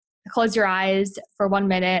close your eyes for 1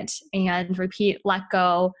 minute and repeat, let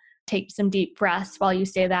go. Take some deep breaths while you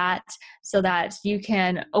say that so that you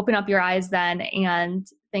can open up your eyes then and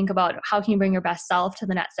think about how can you bring your best self to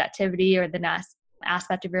the next activity or the next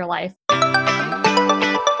aspect of your life.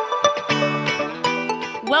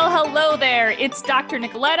 Well, hello there. It's Dr.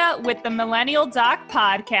 Nicoletta with the Millennial Doc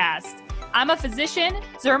Podcast. I'm a physician,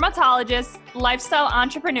 dermatologist, lifestyle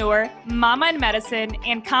entrepreneur, mama in medicine,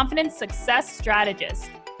 and confidence success strategist.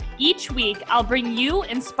 Each week, I'll bring you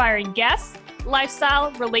inspiring guests,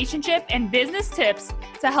 lifestyle, relationship, and business tips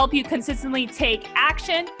to help you consistently take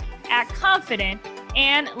action, act confident,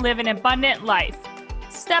 and live an abundant life.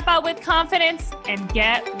 Step out with confidence and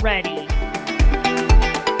get ready.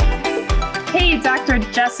 Hey, Dr.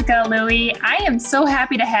 Jessica Louie. I am so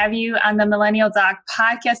happy to have you on the Millennial Doc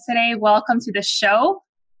Podcast today. Welcome to the show.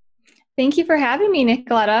 Thank you for having me,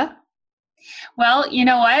 Nicoletta. Well, you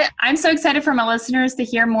know what? I'm so excited for my listeners to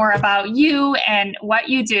hear more about you and what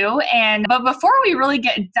you do. But before we really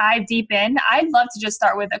dive deep in, I'd love to just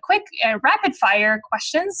start with a quick rapid fire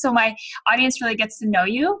questions so my audience really gets to know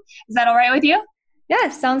you. Is that all right with you?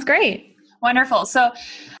 Yes, sounds great. Wonderful. So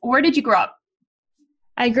where did you grow up?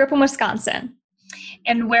 I grew up in Wisconsin.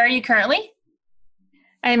 And where are you currently?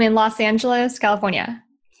 I'm in Los Angeles, California.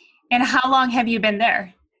 And how long have you been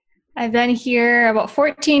there? I've been here about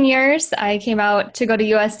 14 years. I came out to go to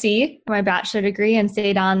USC for my bachelor degree and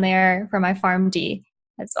stayed on there for my PharmD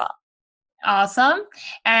as well. Awesome.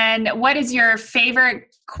 And what is your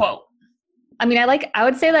favorite quote? I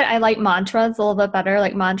would say that I like mantras a little bit better,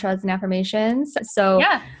 like mantras and affirmations. So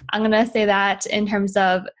yeah. I'm going to say that in terms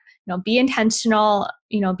of, be intentional,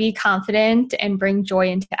 be confident and bring joy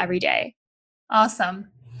into every day. Awesome.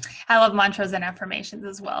 I love mantras and affirmations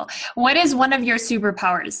as well. What is one of your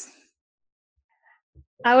superpowers?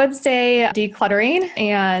 I would say decluttering,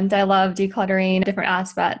 and I love decluttering different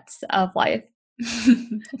aspects of life.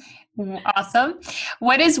 Awesome.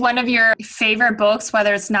 What is one of your favorite books,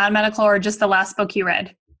 whether it's non-medical or just the last book you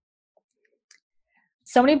read?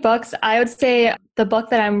 So many books. I would say the book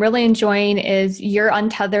that I'm really enjoying is Your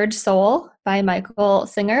Untethered Soul by Michael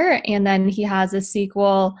Singer. And then he has a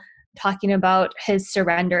sequel talking about his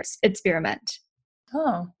surrender experiment.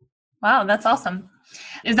 Oh, wow. That's awesome.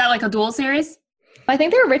 Is that like a dual series? I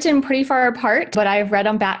think they're written pretty far apart, but I've read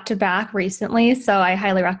them back to back recently, so I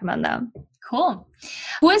highly recommend them. Cool.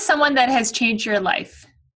 Who is someone that has changed your life?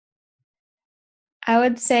 I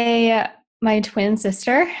would say my twin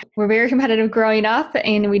sister. We're very competitive growing up,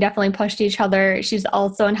 and we definitely pushed each other. She's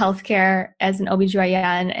also in healthcare as an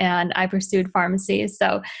OBGYN, and I pursued pharmacy.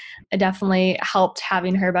 So it definitely helped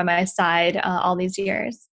having her by my side all these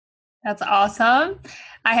years. That's awesome.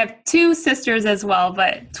 I have two sisters as well,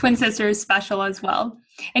 but twin sisters special as well.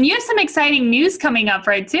 And you have some exciting news coming up,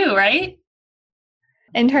 right,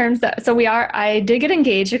 In terms of, I did get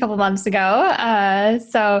engaged a couple months ago.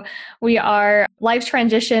 So we are life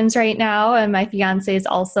transitions right now. And my fiance is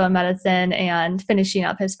also in medicine and finishing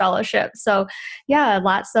up his fellowship. So yeah,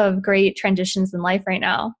 lots of great transitions in life right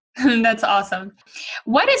now. That's awesome.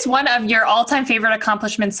 What is one of your all-time favorite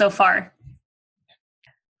accomplishments so far?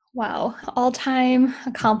 Wow. All-time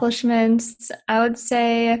accomplishments. I would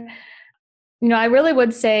say, I really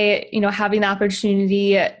would say, having the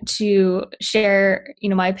opportunity to share,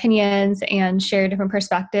 my opinions and share different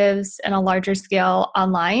perspectives in a larger scale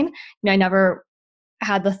online. I never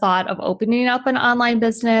had the thought of opening up an online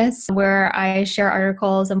business where I share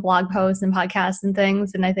articles and blog posts and podcasts and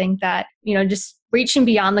things. And I think that, just reaching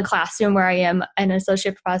beyond the classroom where I am an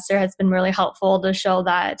associate professor has been really helpful to show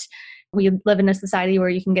that we live in a society where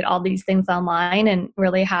you can get all these things online and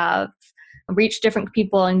really reach different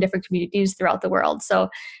people in different communities throughout the world. So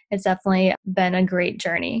it's definitely been a great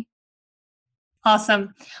journey.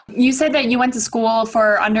 Awesome. You said that you went to school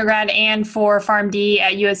for undergrad and for PharmD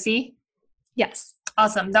at USC? Yes.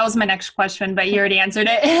 Awesome. That was my next question, but you already answered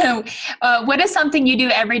it. What is something you do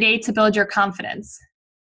every day to build your confidence?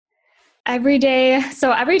 Every day.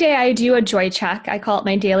 So every day I do a joy check. I call it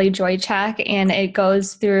my daily joy check. And it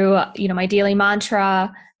goes through, my daily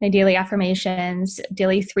mantra, my daily affirmations,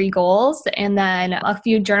 daily 3 goals, and then a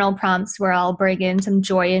few journal prompts where I'll bring in some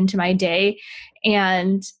joy into my day.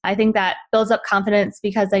 And I think that builds up confidence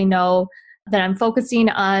because I know that I'm focusing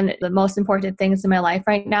on the most important things in my life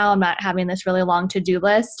right now. I'm not having this really long to-do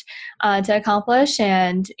list to accomplish.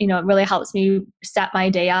 And, it really helps me set my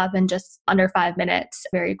day up in just under 5 minutes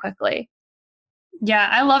very quickly. Yeah,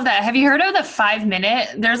 I love that. Have you heard of the 5-minute?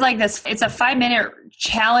 There's like this, it's a 5-minute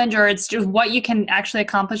challenge, or it's just what you can actually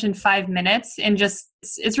accomplish in 5 minutes. And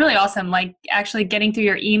it's really awesome. Like actually getting through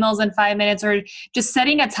your emails in 5 minutes, or just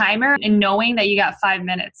setting a timer and knowing that you got 5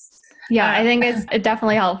 minutes. Yeah, I think it's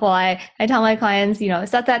definitely helpful. I tell my clients,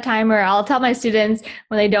 set that timer. I'll tell my students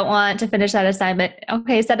when they don't want to finish that assignment,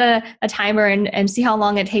 okay, set a timer and see how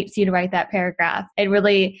long it takes you to write that paragraph.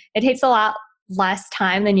 It takes a lot less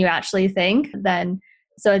time than you actually think.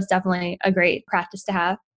 So it's definitely a great practice to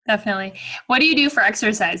have. Definitely. What do you do for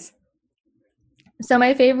exercise? So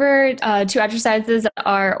my favorite two exercises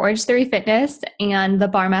are Orange Theory Fitness and the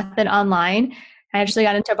bar method online. I actually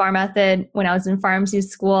got into bar method when I was in pharmacy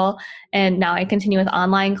school, and now I continue with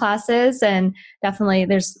online classes. And definitely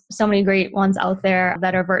there's so many great ones out there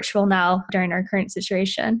that are virtual now during our current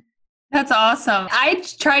situation. That's awesome. I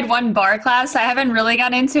tried one bar class. I haven't really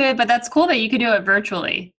got into it, but that's cool that you could do it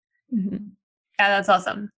virtually. Mm-hmm. Yeah, that's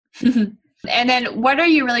awesome. And then what are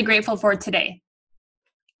you really grateful for today?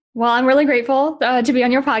 Well, I'm really grateful to be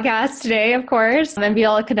on your podcast today, of course, and be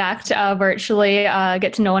able to connect virtually,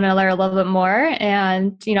 get to know one another a little bit more.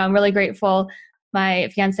 And, I'm really grateful. My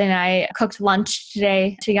fiance and I cooked lunch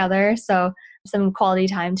today together, so some quality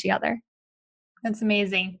time together. That's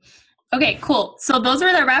amazing. Okay, cool. So those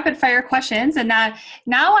were the rapid fire questions. And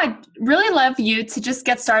now I'd really love you to just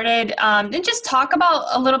get started and just talk about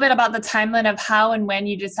a little bit about the timeline of how and when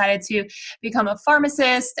you decided to become a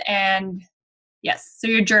pharmacist and yes, so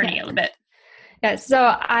your journey a little bit. Yeah,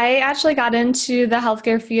 so I actually got into the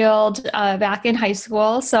healthcare field back in high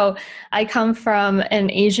school. So I come from an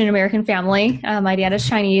Asian American family. My dad is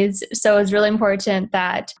Chinese. So it was really important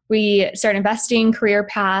that we start investing career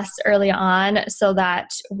paths early on so that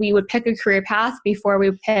we would pick a career path before we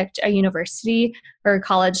picked a university or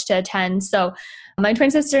college to attend. So my twin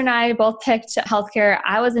sister and I both picked healthcare.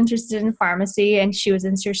 I was interested in pharmacy and she was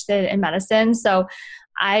interested in medicine. So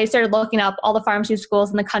I started looking up all the pharmacy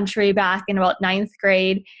schools in the country back in about 9th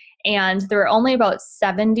grade, and there were only about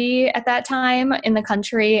 70 at that time in the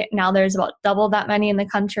country. Now there's about double that many in the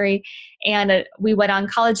country, and we went on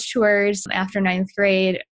college tours after 9th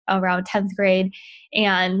grade, around 10th grade,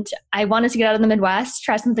 and I wanted to get out of the Midwest,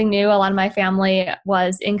 try something new. A lot of my family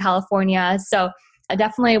was in California, so I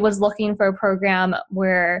definitely was looking for a program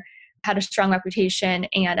where I had a strong reputation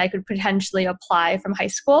and I could potentially apply from high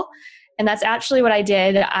school. And that's actually what I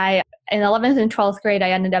did. In 11th and 12th grade,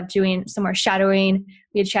 I ended up doing some more shadowing.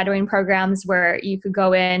 We had shadowing programs where you could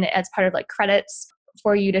go in as part of like credits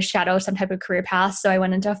for you to shadow some type of career path. So I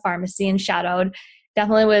went into pharmacy and shadowed.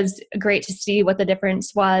 Definitely was great to see what the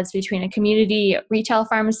difference was between a community retail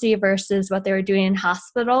pharmacy versus what they were doing in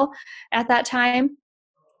hospital at that time.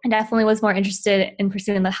 I definitely was more interested in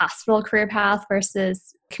pursuing the hospital career path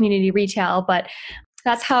versus community retail, but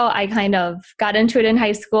that's how I kind of got into it in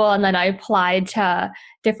high school. And then I applied to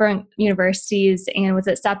different universities and was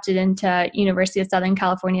accepted into University of Southern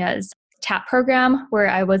California's TAP program, where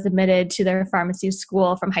I was admitted to their pharmacy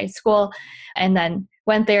school from high school, and then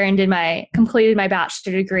went there and completed my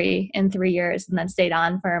bachelor degree in 3 years, and then stayed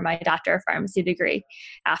on for my doctor of pharmacy degree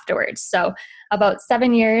afterwards. So about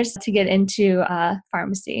 7 years to get into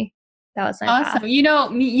pharmacy. That was my awesome. path.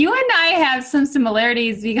 You and I have some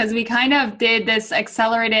similarities because we kind of did this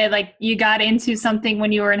accelerated, like you got into something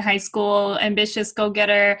when you were in high school, ambitious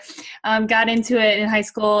go-getter, got into it in high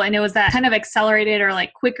school, and it was that kind of accelerated or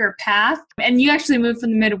like quicker path. And you actually moved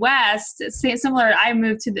from the Midwest, similar. I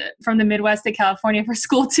moved from the Midwest to California for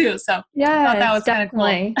school too. So yeah, I thought that was kind of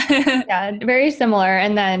cool. Yeah, very similar.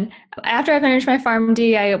 And then after I finished my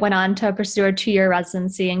PharmD, I went on to pursue a 2-year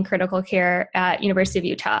residency in critical care at University of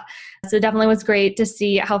Utah. So it definitely was great to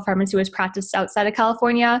see how pharmacy was practiced outside of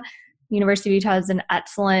California. University of Utah is an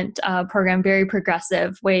excellent program, very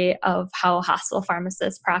progressive way of how hospital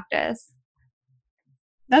pharmacists practice.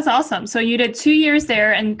 That's awesome. So you did 2 years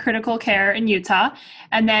there in critical care in Utah.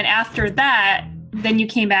 And then after that, then you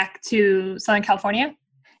came back to Southern California?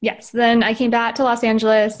 Yes. Then I came back to Los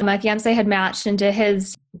Angeles. My fiance had matched into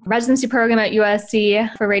his residency program at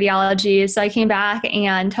USC for radiology. So I came back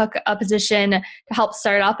and took a position to help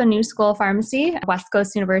start up a new school of pharmacy at West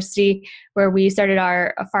Coast University, where we started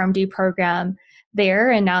our PharmD program there.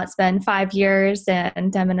 And now it's been 5 years,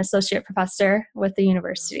 and I'm an associate professor with the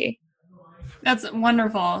university. That's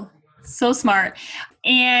wonderful. So smart.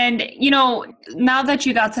 And, now that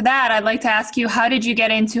you got to that, I'd like to ask you, how did you get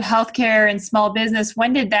into healthcare and small business?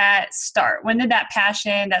 When did that start? When did that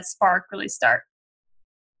passion, that spark really start?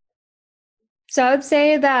 So I would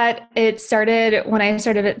say that it started when I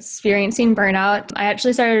started experiencing burnout. I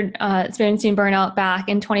actually started experiencing burnout back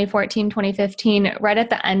in 2014, 2015, right at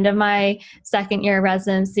the end of my second year of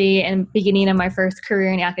residency and beginning of my first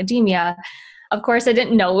career in academia. Of course, I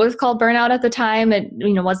didn't know it was called burnout at the time. It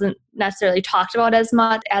wasn't necessarily talked about as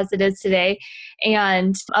much as it is today.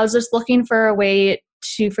 And I was just looking for a way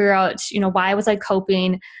to figure out, why was I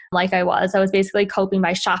coping like I was. I was basically coping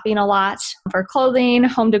by shopping a lot for clothing,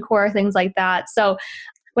 home decor, things like that. So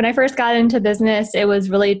when I first got into business, it was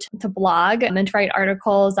really to blog and then to write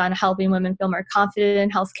articles on helping women feel more confident in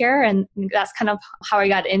healthcare. And that's kind of how I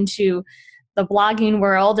got into the blogging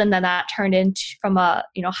world. And then that turned into from a,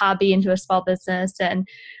 hobby into a small business. And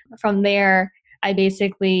from there, I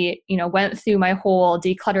basically, went through my whole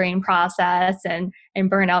decluttering process and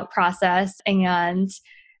burnout process. And,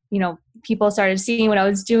 people started seeing what I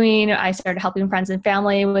was doing. I started helping friends and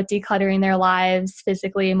family with decluttering their lives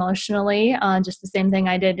physically, emotionally, just the same thing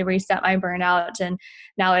I did to reset my burnout. And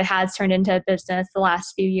now it has turned into a business the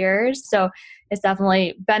last few years. So it's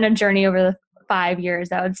definitely been a journey over the 5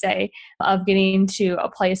 years, I would say, of getting to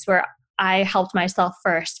a place where I helped myself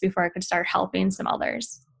first before I could start helping some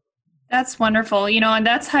others. That's wonderful. And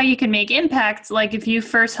that's how you can make impact. Like if you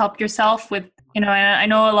first help yourself with, I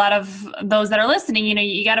know a lot of those that are listening,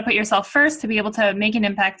 you got to put yourself first to be able to make an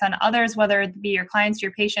impact on others, whether it be your clients,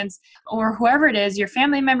 your patients, or whoever it is, your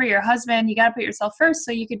family member, your husband. You got to put yourself first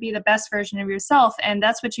so you could be the best version of yourself. And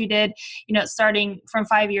that's what you did, starting from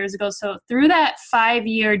 5 years ago. So through that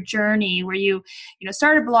 5-year journey where you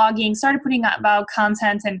started blogging, started putting out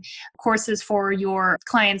content and courses for your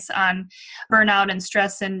clients on burnout and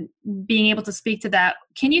stress and being able to speak to that.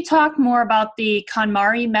 Can you talk more about the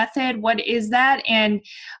KonMari method? What is that? And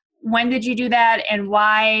when did you do that? And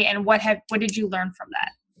why? And what did you learn from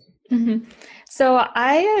that? Mm-hmm. So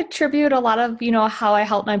I attribute a lot of, how I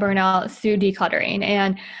helped my burnout through decluttering.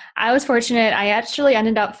 And I was fortunate. I actually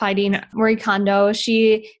ended up finding Marie Kondo.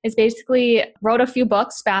 She is basically wrote a few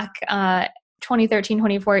books back 2013,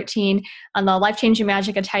 2014 on the life-changing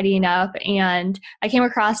magic of tidying up. And I came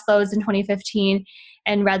across those in 2015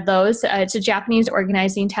 and read those. It's a Japanese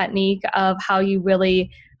organizing technique of how you really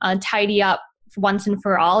tidy up once and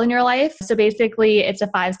for all in your life. So basically, it's a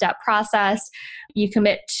 5-step process. You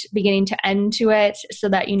commit beginning to end to it so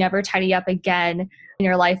that you never tidy up again in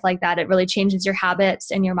your life like that. It really changes your habits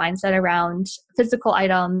and your mindset around physical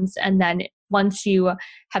items. And then once you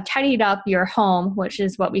have tidied up your home, which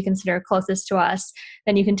is what we consider closest to us,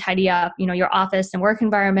 then you can tidy up, your office and work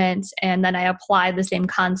environment. And then I apply the same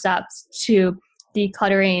concepts to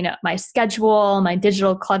decluttering my schedule, my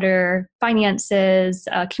digital clutter, finances,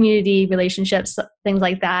 community, relationships, things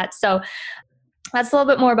like that. So that's a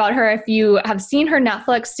little bit more about her. If you have seen her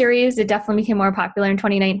Netflix series, it definitely became more popular in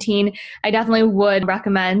 2019. I definitely would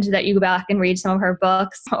recommend that you go back and read some of her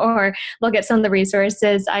books or look at some of the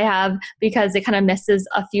resources I have, because it kind of misses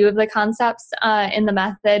a few of the concepts in the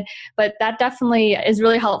method. But that definitely is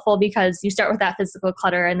really helpful because you start with that physical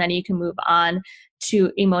clutter and then you can move on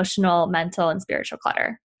to emotional, mental, and spiritual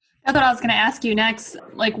clutter. That's what I was going to ask you next.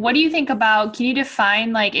 Like, what do you think about, can you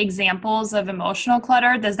define like examples of emotional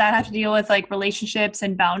clutter? Does that have to deal with like relationships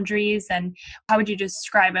and boundaries? And how would you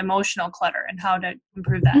describe emotional clutter and how to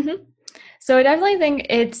improve that? Mm-hmm. So I definitely think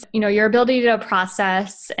it's, your ability to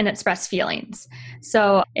process and express feelings.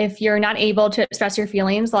 So if you're not able to express your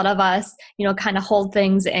feelings, a lot of us, kind of hold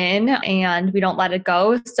things in and we don't let it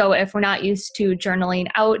go. So if we're not used to journaling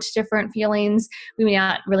out different feelings, we may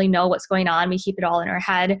not really know what's going on. We keep it all in our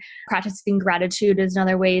head. Practicing gratitude is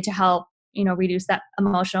another way to help, reduce that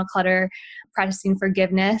emotional clutter. Practicing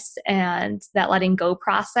forgiveness and that letting go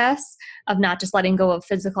process of not just letting go of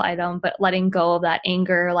physical item, but letting go of that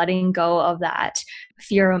anger, letting go of that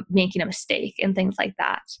fear of making a mistake and things like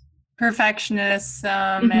that.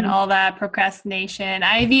 Perfectionism and all that, procrastination.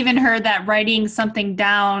 I've even heard that writing something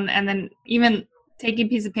down and then even taking a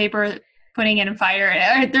piece of paper, putting it in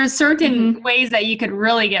fire. There's certain ways that you could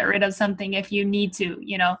really get rid of something if you need to,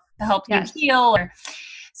 to help you heal.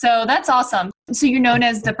 So that's awesome. So you're known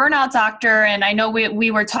as the burnout doctor. And I know we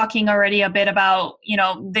were talking already a bit about,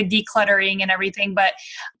 the decluttering and everything, but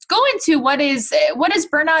go into what is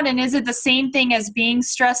burnout, and is it the same thing as being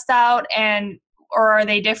stressed out, or are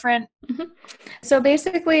they different? Mm-hmm. So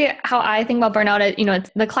basically how I think about burnout,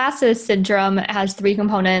 the classic syndrome has 3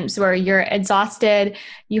 components where you're exhausted,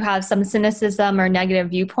 you have some cynicism or negative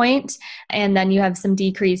viewpoint, and then you have some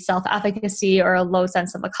decreased self-efficacy or a low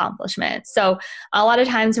sense of accomplishment. So a lot of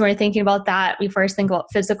times when we're thinking about that, we first think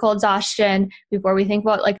about physical exhaustion before we think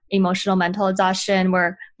about like emotional, mental exhaustion,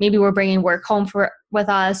 where maybe we're bringing work home with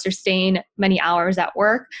us or staying many hours at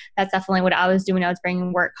work. That's definitely what I was doing. I was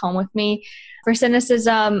bringing work home with me. For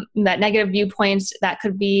cynicism, that negative viewpoint that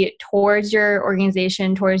could be towards your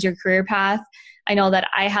organization, towards your career path. I know that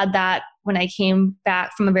I had that when I came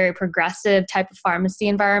back from a very progressive type of pharmacy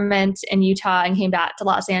environment in Utah and came back to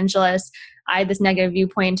Los Angeles. I had this negative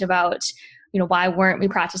viewpoint about why weren't we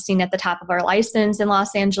practicing at the top of our license in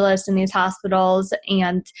Los Angeles in these hospitals,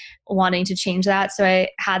 and wanting to change that. So I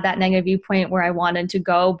had that negative viewpoint where I wanted to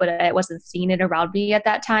go, but I wasn't seeing it around me at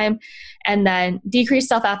that time. And then decreased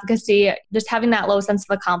self-efficacy, just having that low sense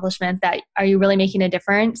of accomplishment that, are you really making a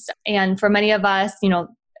difference? And for many of us,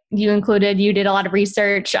 you included, you did a lot of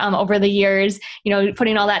research over the years,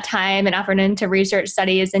 putting all that time and effort into research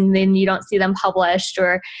studies, and then you don't see them published,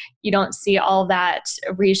 or you don't see all that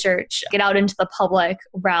research get out into the public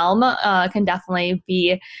realm, can definitely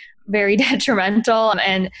be very detrimental.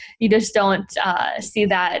 And you just don't see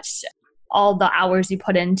that all the hours you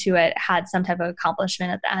put into it had some type of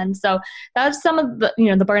accomplishment at the end. So that's some of the,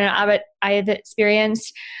 the burnout I have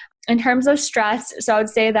experienced. In terms of stress, so I would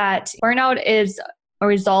say that burnout is a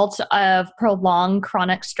result of prolonged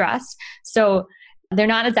chronic stress. So they're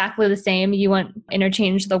not exactly the same. You won't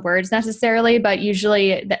interchange the words necessarily, but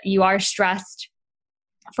usually that you are stressed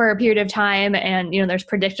for a period of time, and there's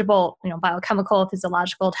predictable biochemical,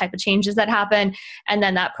 physiological type of changes that happen, and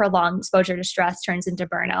then that prolonged exposure to stress turns into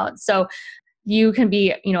burnout. So you can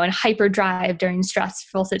be in hyperdrive during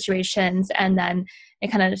stressful situations, and then it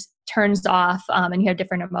kind of turns off, and you have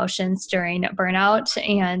different emotions during burnout.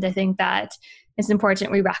 And I think that it's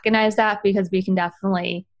important we recognize that, because we can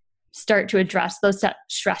definitely start to address those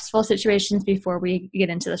stressful situations before we get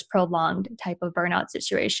into this prolonged type of burnout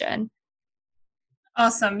situation.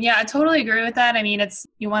 Awesome. Yeah, I totally agree with that. I mean,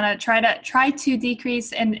 you want to try to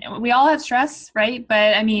decrease, and we all have stress, right?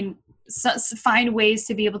 But I mean, find ways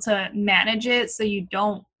to be able to manage it so you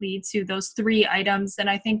don't lead to those 3 items. And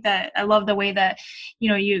I think that I love the way that,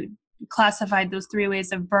 you classified those 3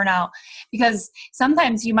 ways of burnout, because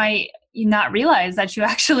sometimes you might not realize that you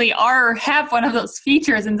actually have one of those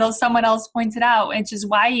features until someone else points it out, which is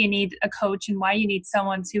why you need a coach and why you need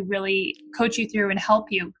someone to really coach you through and help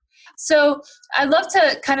you. So I'd love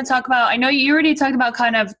to kind of talk about, I know you already talked about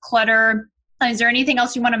kind of clutter. Is there anything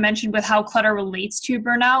else you want to mention with how clutter relates to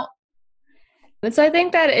burnout? So I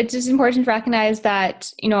think that it's just important to recognize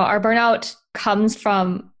that, our burnout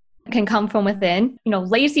can come from within.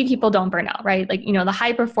 Lazy people don't burn out, right? Like, the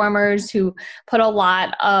high performers who put a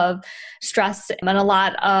lot of stress and a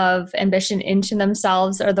lot of ambition into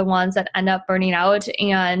themselves are the ones that end up burning out.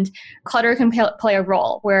 And clutter can play a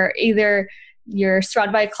role where either you're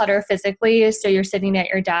surrounded by clutter physically, so you're sitting at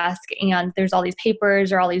your desk and there's all these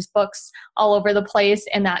papers or all these books all over the place,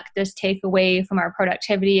 and that could just take away from our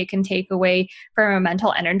productivity. It can take away from our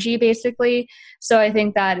mental energy, basically. So I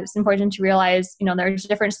think that it's important to realize, there's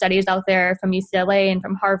different studies out there from UCLA and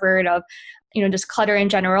from Harvard of, just clutter in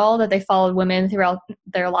general, that they followed women throughout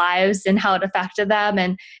their lives and how it affected them.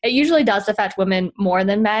 And it usually does affect women more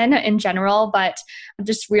than men in general, but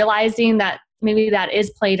just realizing that maybe that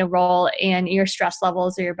is playing a role in your stress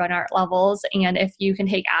levels or your burnout levels. And if you can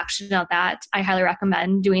take action on that, I highly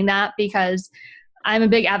recommend doing that, because I'm a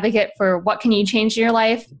big advocate for what can you change in your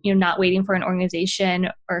life, not waiting for an organization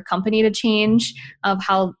or a company to change of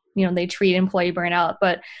how, they treat employee burnout,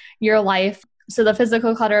 but your life. So the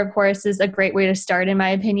physical clutter, of course, is a great way to start, in my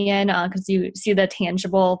opinion, because you see the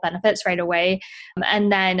tangible benefits right away.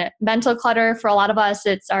 And then mental clutter, for a lot of us,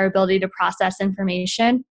 it's our ability to process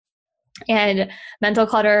information. And mental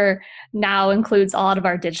clutter now includes a lot of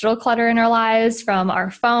our digital clutter in our lives, from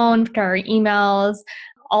our phone to our emails.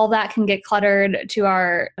 All that can get cluttered to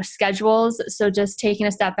our schedules. So just taking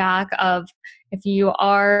a step back of, if you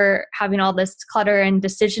are having all this clutter and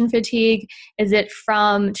decision fatigue, is it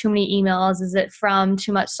from too many emails? Is it from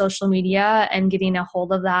too much social media? And getting a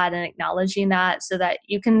hold of that and acknowledging that, so that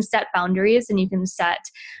you can set boundaries and you can set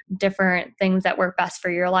different things that work best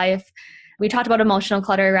for your life. We talked about emotional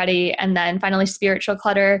clutter already. And then finally, spiritual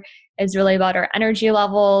clutter is really about our energy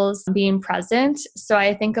levels, being present. So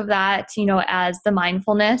I think of that, as the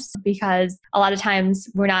mindfulness, because a lot of times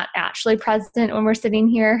we're not actually present when we're sitting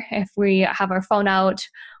here if we have our phone out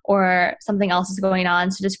or something else is going on.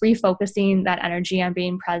 So just refocusing that energy on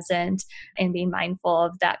being present and being mindful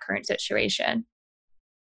of that current situation.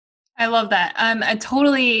 I love that. I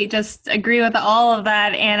totally just agree with all of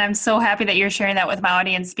that. And I'm so happy that you're sharing that with my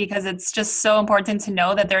audience, because it's just so important to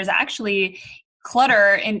know that there's actually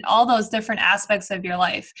clutter in all those different aspects of your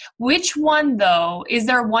life. Which one, though, is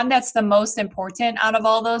there one that's the most important out of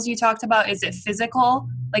all those you talked about? Is it physical?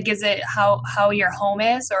 Like, is it how your home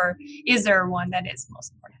is, or is there one that is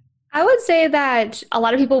most important? I would say that a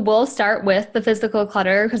lot of people will start with the physical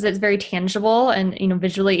clutter because it's very tangible and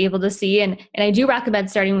visually able to see. And I do recommend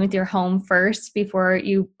starting with your home first before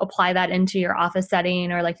you apply that into your office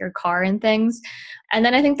setting or like your car and things. And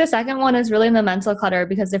then I think the second one is really the mental clutter,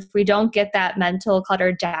 because if we don't get that mental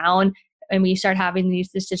clutter down, and we start having these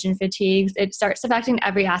decision fatigues, it starts affecting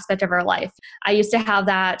every aspect of our life. I used to have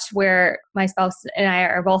that where my spouse and I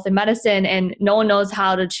are both in medicine and no one knows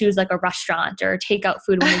how to choose like a restaurant or take out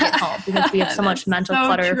food when we get home because we have so much mental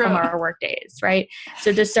clutter from our work days, right?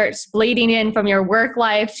 So it just starts bleeding in from your work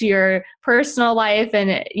life to your personal life,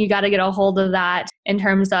 and you got to get a hold of that in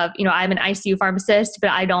terms of, I'm an ICU pharmacist,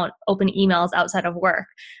 but I don't open emails outside of work.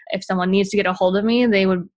 If someone needs to get a hold of me, they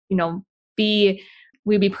would,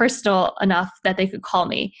 we'd be personal enough that they could call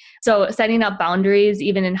me. So setting up boundaries,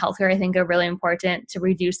 even in healthcare, I think are really important to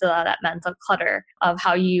reduce a lot of that mental clutter of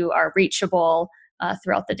how you are reachable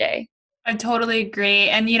throughout the day. I totally agree.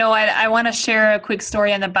 And you know what? I want to share a quick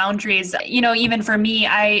story on the boundaries. Even for me,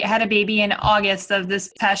 I had a baby in August of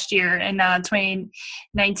this past year in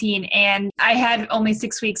 2019, and I had only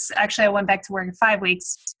 6 weeks. Actually, I went back to work in 5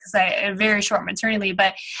 weeks because I had a very short maternity leave,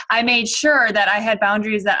 but I made sure that I had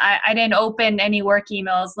boundaries, that I didn't open any work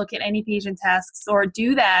emails, look at any patient tasks, or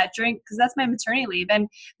do that because that's my maternity leave. And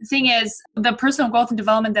the thing is, the personal growth and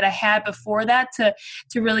development that I had before that to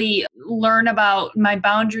really learn about my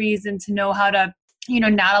boundaries and to know how to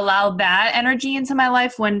not allow that energy into my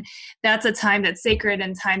life when that's a time that's sacred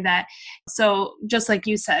and time that, so just like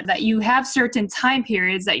you said, that you have certain time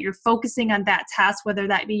periods that you're focusing on that task, whether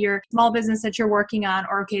that be your small business that you're working on,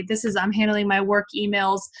 or okay, I'm handling my work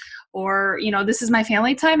emails, or this is my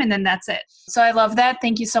family time, and then that's it. So I love that.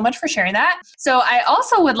 Thank you so much for sharing that. So I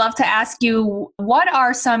also would love to ask you, what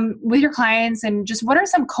are some, with your clients, and just what are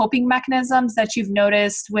some coping mechanisms that you've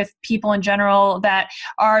noticed with people in general that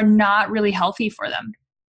are not really healthy for them?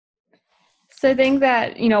 So I think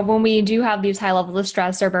that, when we do have these high levels of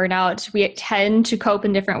stress or burnout, we tend to cope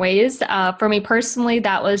in different ways. For me personally,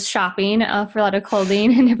 that was shopping for a lot of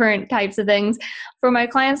clothing and different types of things. For my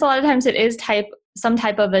clients, a lot of times it is some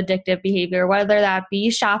type of addictive behavior, whether that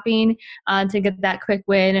be shopping to get that quick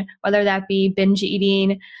win, whether that be binge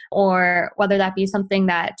eating, or whether that be something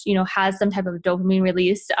that, has some type of dopamine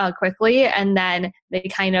release quickly, and then they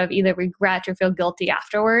kind of either regret or feel guilty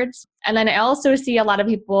afterwards. And then I also see a lot of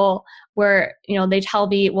people where, they tell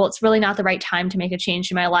me, well, it's really not the right time to make a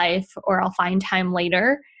change in my life, or I'll find time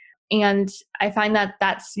later. And I find that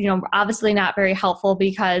that's, obviously not very helpful,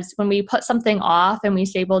 because when we put something off and we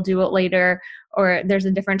say we'll do it later, or there's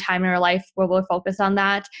a different time in our life where we'll focus on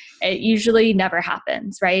that, it usually never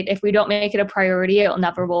happens, right? If we don't make it a priority, it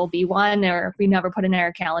never will be one. Or if we never put it in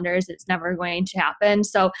our calendars, it's never going to happen.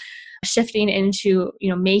 So shifting into,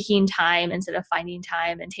 making time instead of finding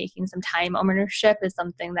time, and taking some time ownership is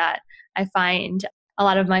something that I find a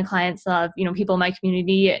lot of my clients, people in my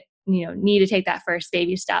community, need to take that first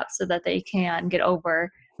baby step so that they can get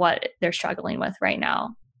over what they're struggling with right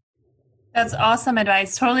now. That's awesome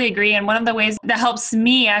advice. Totally agree. And one of the ways that helps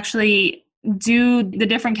me actually do the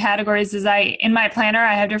different categories is in my planner,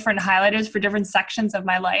 I have different highlighters for different sections of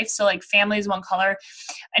my life. So like family is one color,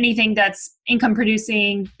 anything that's income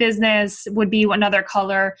producing, business would be another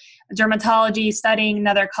color, dermatology, studying,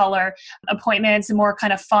 another color, appointments, and more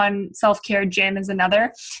kind of fun self-care, gym is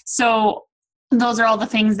another. So those are all the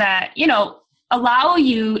things that, allow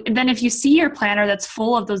you. Then if you see your planner that's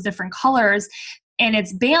full of those different colors and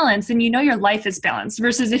it's balanced, and your life is balanced,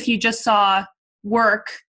 versus if you just saw work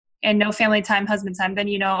and no family time, husband time, then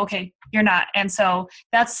okay, you're not. And so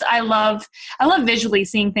I love visually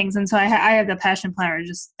seeing things. And so I have the passion planner,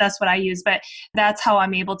 just that's what I use, but that's how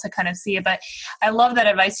I'm able to kind of see it. But I love that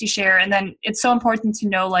advice you share. And then it's so important to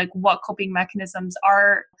know like what coping mechanisms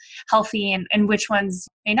are healthy and which ones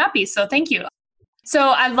may not be. So thank you. So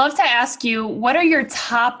I'd love to ask you, what are your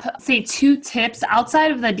top, say, 2 tips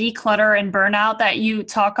outside of the declutter and burnout that you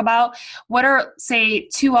talk about? What are, say,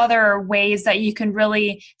 2 other ways that you can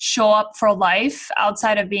really show up for life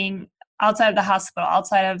outside of the hospital,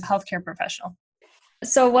 outside of healthcare professional?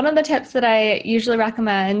 So one of the tips that I usually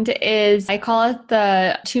recommend is, I call it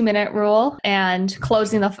the 2-minute rule, and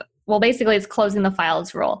basically it's closing the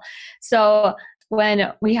files rule. So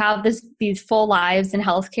when we have these full lives in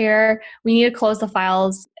healthcare, we need to close the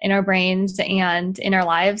files in our brains and in our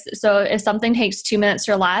lives. So if something takes 2 minutes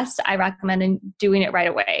or less, I recommend doing it right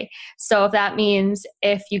away. So if that means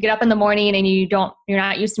if you get up in the morning and you're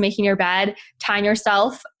not used to making your bed, time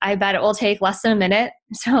yourself. I bet it will take less than a minute.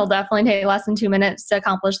 So it'll definitely take less than 2 minutes to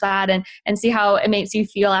accomplish that, and see how it makes you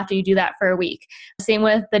feel after you do that for a week. Same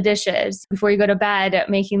with the dishes. Before you go to bed,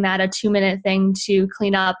 making that a 2-minute thing to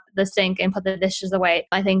clean up the sink and put the dishes away,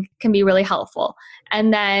 I think can be really helpful.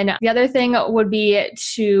 And then the other thing would be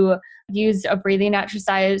to use a breathing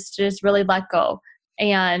exercise to just really let go.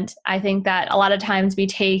 And I think that a lot of times we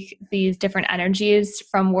take these different energies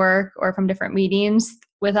from work or from different meetings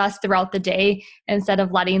with us throughout the day instead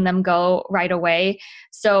of letting them go right away.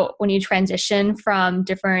 So when you transition from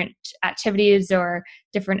different activities or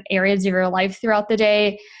different areas of your life throughout the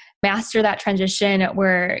day, master that transition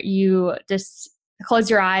where you just close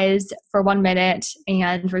your eyes for 1 minute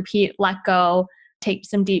and repeat, let go. Take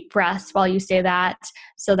some deep breaths while you say that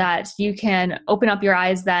so that you can open up your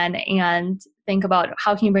eyes then and think about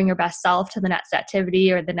how can you bring your best self to the next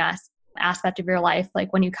activity or the next aspect of your life,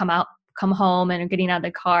 like when you come home and getting out of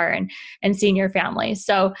the car and seeing your family.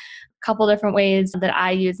 So a couple different ways that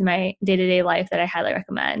I use in my day-to-day life that I highly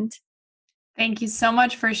recommend. Thank you so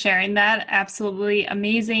much for sharing that. Absolutely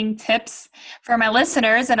amazing tips for my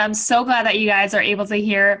listeners. And I'm so glad that you guys are able to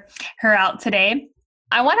hear her out today.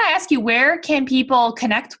 I want to ask you, where can people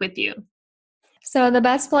connect with you? So the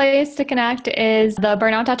best place to connect is the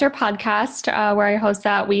Burnout Doctor podcast, where I host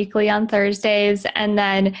that weekly on Thursdays, and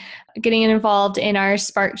then getting involved in our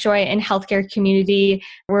Spark Joy in Healthcare community.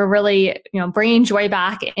 We're really, bringing joy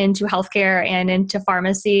back into healthcare and into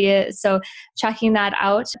pharmacy. So checking that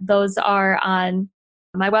out. Those are on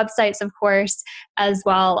my websites, of course, as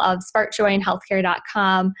well of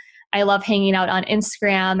sparkjoyinhealthcare.com. I love hanging out on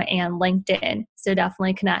Instagram and LinkedIn. So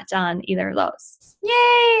definitely connect on either of those.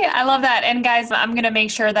 Yay! I love that. And guys, I'm going to make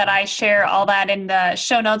sure that I share all that in the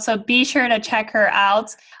show notes. So be sure to check her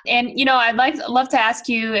out. And, I'd love to ask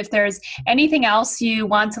you if there's anything else you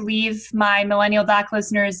want to leave my Millennial Doc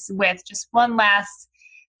listeners with. Just one last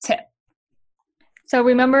tip. So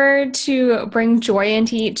remember to bring joy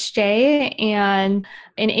into each day, and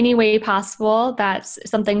in any way possible, that's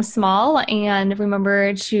something small. And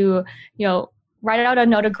remember to, write out a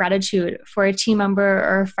note of gratitude for a team member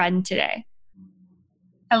or a friend today.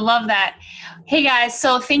 I love that. Hey guys,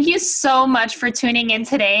 so thank you so much for tuning in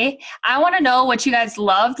today. I want to know what you guys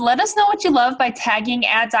loved. Let us know what you loved by tagging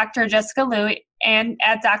at Dr. Jessica Louie and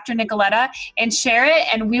at Dr. Nicoletta and share it,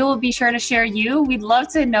 and we will be sure to share you. We'd love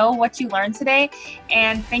to know what you learned today,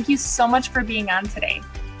 and thank you so much for being on today.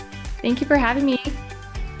 Thank you for having me.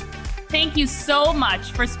 Thank you so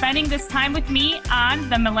much for spending this time with me on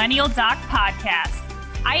the Millennial Doc podcast.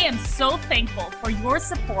 I am so thankful for your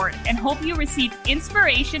support and hope you received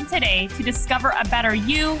inspiration today to discover a better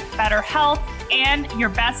you, better health, and your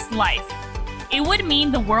best life. It would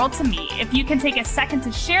mean the world to me if you can take a second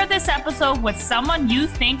to share this episode with someone you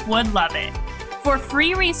think would love it. For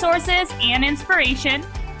free resources and inspiration,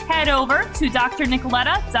 head over to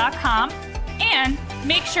drnicoletta.com and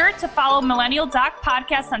make sure to follow Millennial Doc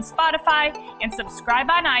Podcast on Spotify and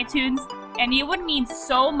subscribe on iTunes. And it would mean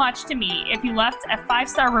so much to me if you left a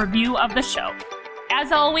 5-star review of the show.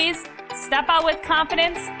 As always, step out with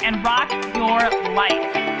confidence and rock your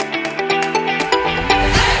life.